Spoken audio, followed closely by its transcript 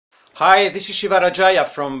Hi, this is Shiva Rajaya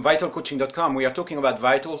from vitalcoaching.com. We are talking about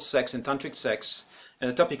vital sex and tantric sex. And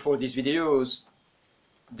the topic for this video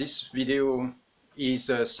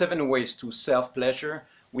is 7 ways to self-pleasure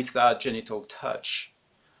without genital touch.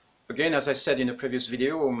 Again, as I said in a previous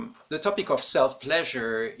video, the topic of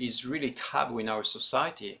self-pleasure is really taboo in our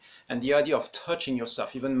society. And the idea of touching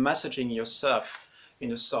yourself, even massaging yourself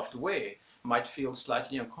in a soft way, might feel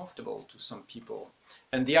slightly uncomfortable to some people.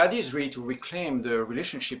 And the idea is really to reclaim the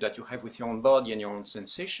relationship that you have with your own body and your own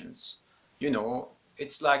sensations. You know,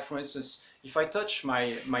 it's like, for instance, if I touch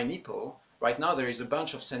my nipple, right now there is a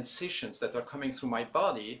bunch of sensations that are coming through my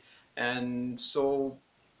body. And so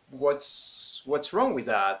what's wrong with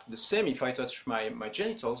that? The same if I touch my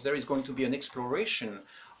genitals, there is going to be an exploration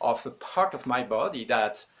of a part of my body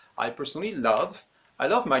that I personally love. I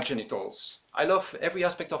love my genitals. I love every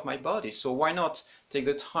aspect of my body. So why not take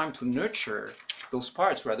the time to nurture those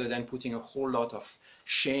parts rather than putting a whole lot of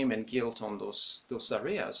shame and guilt on those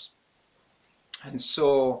areas? And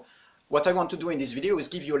so what I want to do in this video is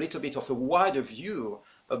give you a little bit of a wider view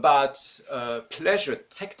about pleasure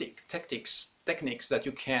techniques that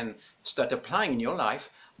you can start applying in your life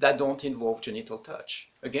that don't involve genital touch.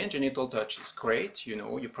 Again, genital touch is great. You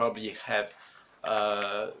know, you probably have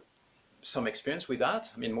some experience with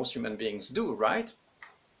that. I mean, most human beings do, right?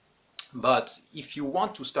 But if you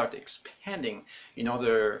want to start expanding in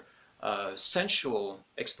other sensual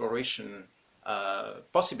exploration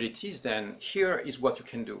possibilities, then here is what you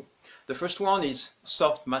can do. The first one is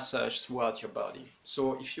soft massage throughout your body.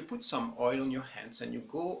 So if you put some oil on your hands and you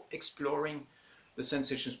go exploring the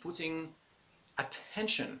sensations, putting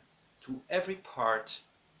attention to every part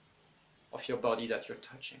of your body that you're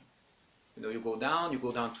touching. You know, you go down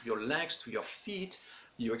to your legs, to your feet,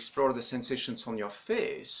 you explore the sensations on your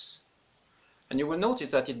face, and you will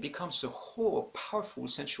notice that it becomes a whole powerful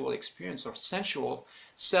sensual experience, or sensual,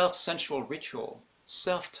 sensual ritual,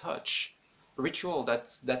 self-touch ritual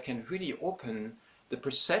that can really open the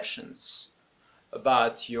perceptions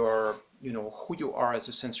about your, you know, who you are as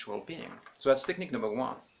a sensual being. So that's technique number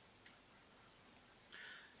one.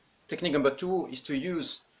 Technique number two is to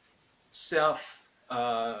use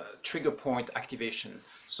trigger point activation.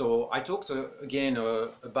 So I talked again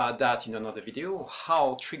about that in another video,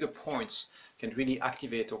 how trigger points can really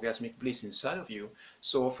activate orgasmic bliss inside of you.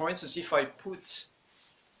 So for instance, if I put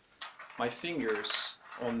my fingers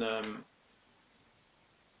on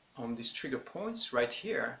these trigger points right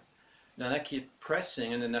here, then I keep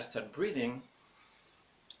pressing and then I start breathing,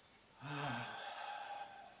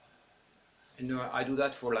 and I do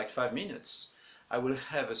that for like 5 minutes, I will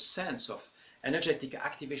have a sense of energetic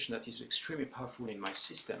activation that is extremely powerful in my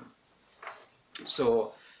system.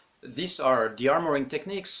 So these are de-armoring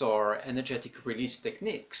techniques or energetic release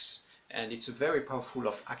techniques, and it's a very powerful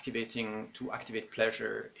of to activate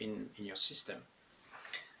pleasure in your system.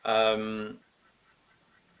 Another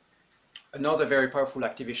very powerful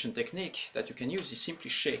activation technique that you can use is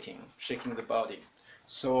simply shaking the body.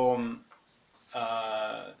 So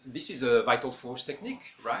this is a vital force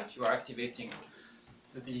technique, right? You are activating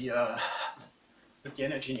the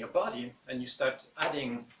energy in your body, and you start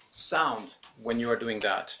adding sound when you are doing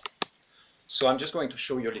that. So I'm just going to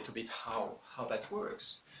show you a little bit how that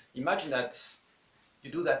works. Imagine that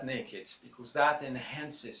you do that naked, because that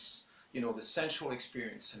enhances, you know, the sensual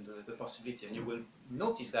experience and the possibility. And you will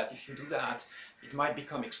notice that if you do that, it might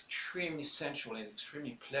become extremely sensual and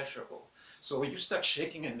extremely pleasurable. So you start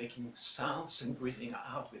shaking and making sounds and breathing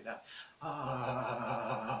out with that.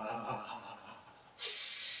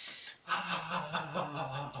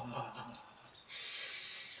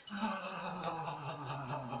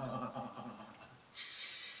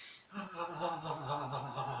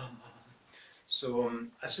 So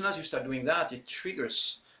as soon as you start doing that, it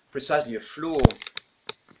triggers precisely a flow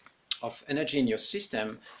of energy in your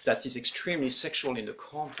system that is extremely sexual in the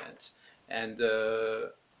content. And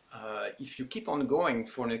if you keep on going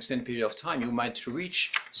for an extended period of time, you might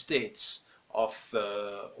reach states of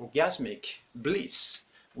orgasmic bliss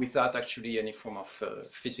without actually any form of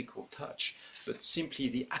physical touch. But simply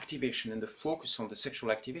the activation and the focus on the sexual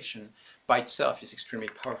activation by itself is extremely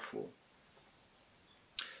powerful.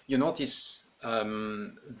 You notice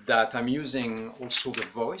that I'm using also the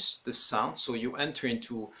voice, the sound, so you enter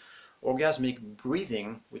into orgasmic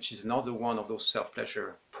breathing, which is another one of those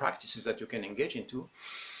self-pleasure practices that you can engage into.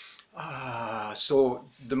 So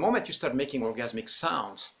the moment you start making orgasmic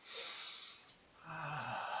sounds,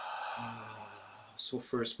 so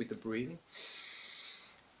first with the breathing,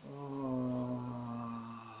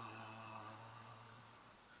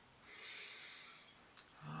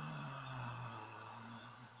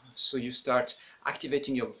 So you start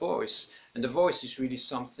activating your voice, and the voice is really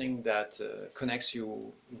something that connects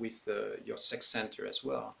you with your sex center as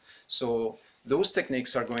well. So those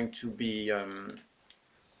techniques are going to be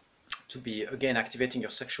again activating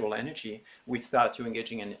your sexual energy without you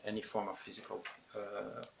engaging in any form of physical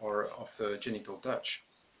or of genital touch.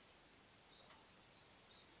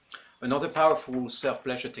 Another powerful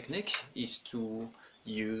self-pleasure technique is to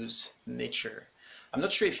use nature. I'm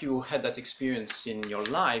not sure if you had that experience in your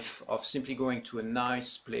life of simply going to a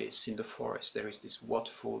nice place in the forest. There is this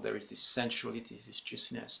waterfall, there is this sensuality, this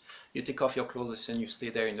juiciness. You take off your clothes and you stay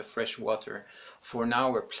there in the fresh water for an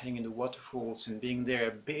hour, playing in the waterfalls and being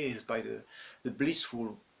there bathed by the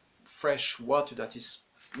blissful fresh water that is,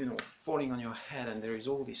 you know, falling on your head, and there is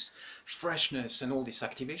all this freshness and all this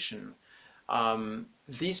activation.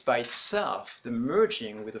 This by itself, the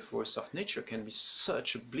merging with the force of nature, can be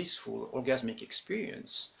such a blissful orgasmic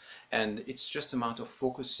experience, and it's just a matter of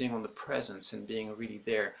focusing on the presence and being really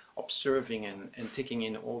there, observing and taking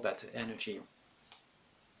in all that energy.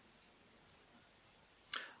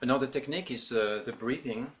 Another technique is the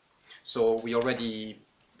breathing. So we already,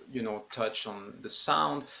 you know, touched on the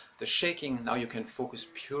sound, the shaking. Now you can focus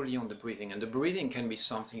purely on the breathing, and the breathing can be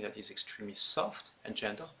something that is extremely soft and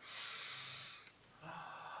gentle.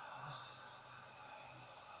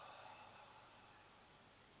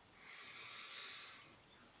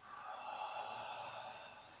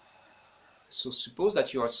 So suppose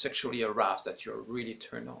that you are sexually aroused, that you're really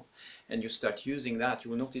turned on, and you start using that,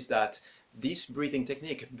 you will notice that this breathing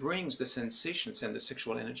technique brings the sensations and the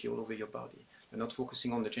sexual energy all over your body. You're not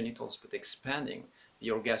focusing on the genitals, but expanding the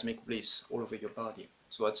orgasmic bliss all over your body.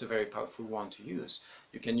 So that's a very powerful one to use.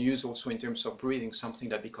 You can use also in terms of breathing something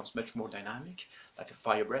that becomes much more dynamic, like a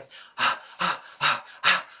fire breath.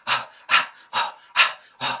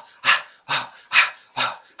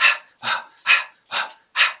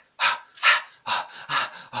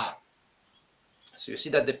 So you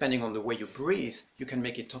see that depending on the way you breathe, you can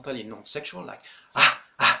make it totally non-sexual, like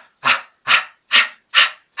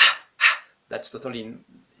that's totally,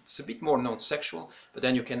 it's a bit more non-sexual, but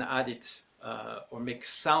then you can add it or make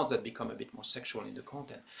sounds that become a bit more sexual in the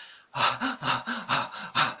content.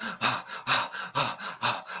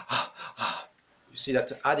 You see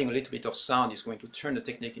that adding a little bit of sound is going to turn the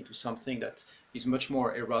technique into something that is much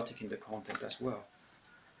more erotic in the content as well.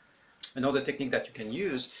 Another technique that you can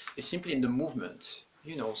use is simply in the movement,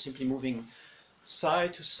 you know, simply moving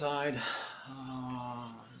side to side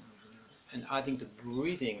and adding the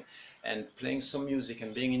breathing and playing some music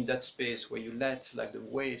and being in that space where you let like the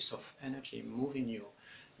waves of energy move in you.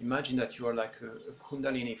 Imagine that you are like a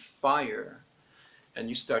kundalini fire, and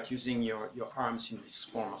you start using your arms in this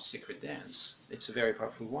form of sacred dance. It's a very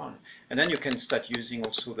powerful one. And then you can start using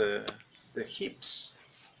also the hips,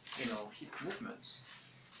 you know, hip movements.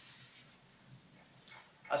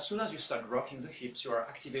 As soon as you start rocking the hips, you are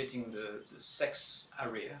activating the sex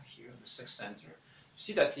area here, the sex center. You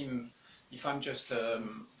see that if I'm just,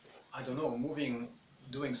 I don't know, moving,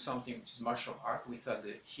 doing something which is martial art without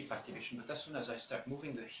the hip activation, but as soon as I start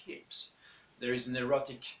moving the hips, there is an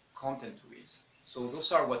erotic content to it. So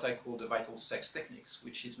those are what I call the vital sex techniques,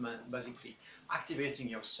 which is basically activating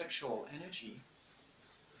your sexual energy.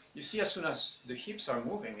 You see, as soon as the hips are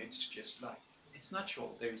moving, it's just like, it's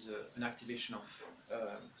natural. There is an activation of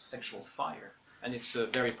sexual fire, and it's a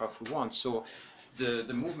very powerful one. So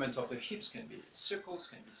the movement of the hips can be circles,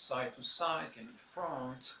 can be side to side, can be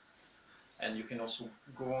front, and you can also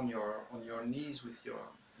go on your knees with your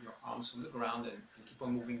arms on the ground and keep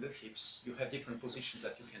on moving the hips. You have different positions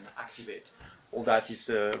that you can activate. All that is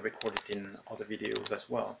recorded in other videos as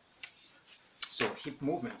well. So hip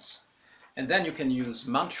movements. And then you can use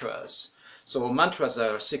mantras. So mantras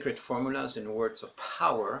are secret formulas and words of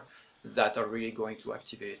power that are really going to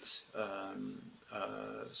activate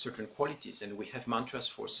certain qualities. And we have mantras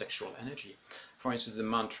for sexual energy. For instance, the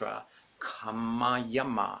mantra Kama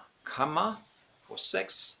Yama. Kama for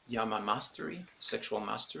sex, Yama mastery, sexual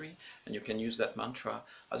mastery. And you can use that mantra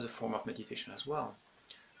as a form of meditation as well.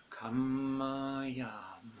 Kama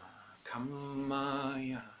Yama, Kama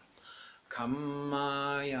Yama.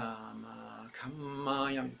 Kamayama,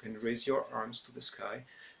 Kamayama. You can raise your arms to the sky,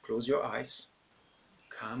 close your eyes.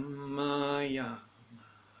 Kamayama,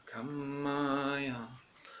 Kamayama,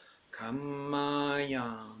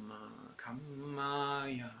 Kamayama,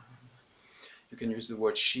 Kamayama. You can use the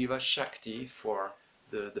word Shiva, Shakti for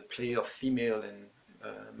the play of female and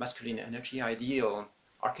masculine energy, ideal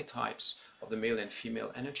archetypes of the male and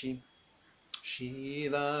female energy.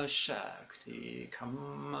 Shiva Shakti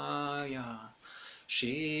Kamaya,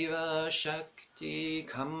 Shiva Shakti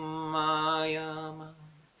Kamayama.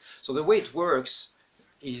 So the way it works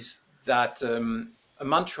is that a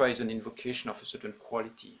mantra is an invocation of a certain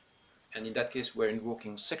quality. And in that case, we're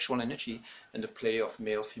invoking sexual energy and the play of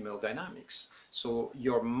male-female dynamics. So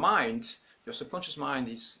your mind, your subconscious mind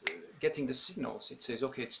is getting the signals. It says,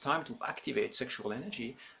 okay, it's time to activate sexual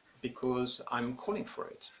energy because I'm calling for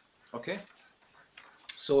it. Okay?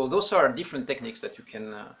 So those are different techniques that you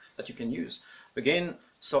can use. Again,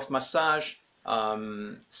 soft massage,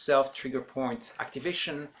 self trigger point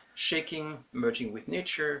activation, shaking, merging with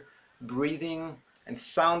nature, breathing and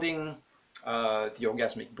sounding, the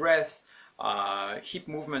orgasmic breath, hip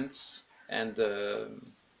movements, and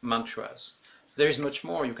mantras. There is much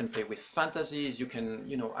more. You can play with fantasies. You can,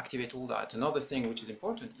 activate all that. Another thing which is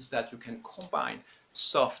important is that you can combine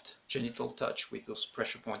soft genital touch with those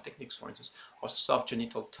pressure point techniques, for instance, or soft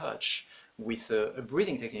genital touch with a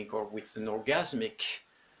breathing technique or with an orgasmic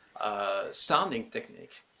sounding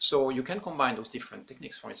technique. So you can combine those different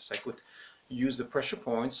techniques. For instance, I could use the pressure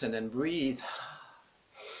points and then breathe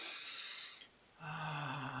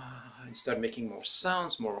and start making more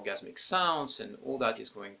sounds, more orgasmic sounds, and all that is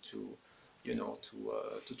going to,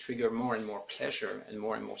 to trigger more and more pleasure and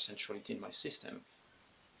more sensuality in my system.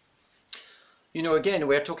 Again,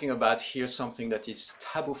 we're talking about here something that is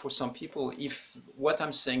taboo for some people. If what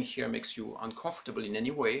I'm saying here makes you uncomfortable in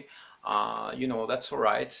any way, that's all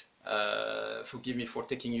right. Forgive me for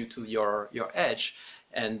taking you to your edge.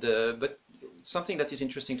 And but something that is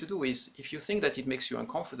interesting to do is, if you think that it makes you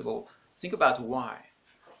uncomfortable, think about why.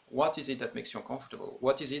 What is it that makes you uncomfortable?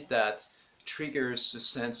 What is it that triggers a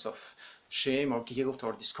sense of shame or guilt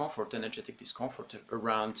or discomfort, energetic discomfort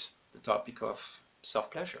around the topic of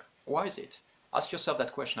self-pleasure? Why is it? Ask yourself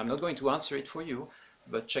that question. I'm not going to answer it for you,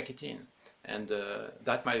 but check it in. And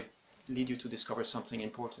that might lead you to discover something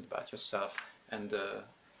important about yourself and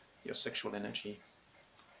your sexual energy.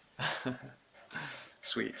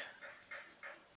 Sweet.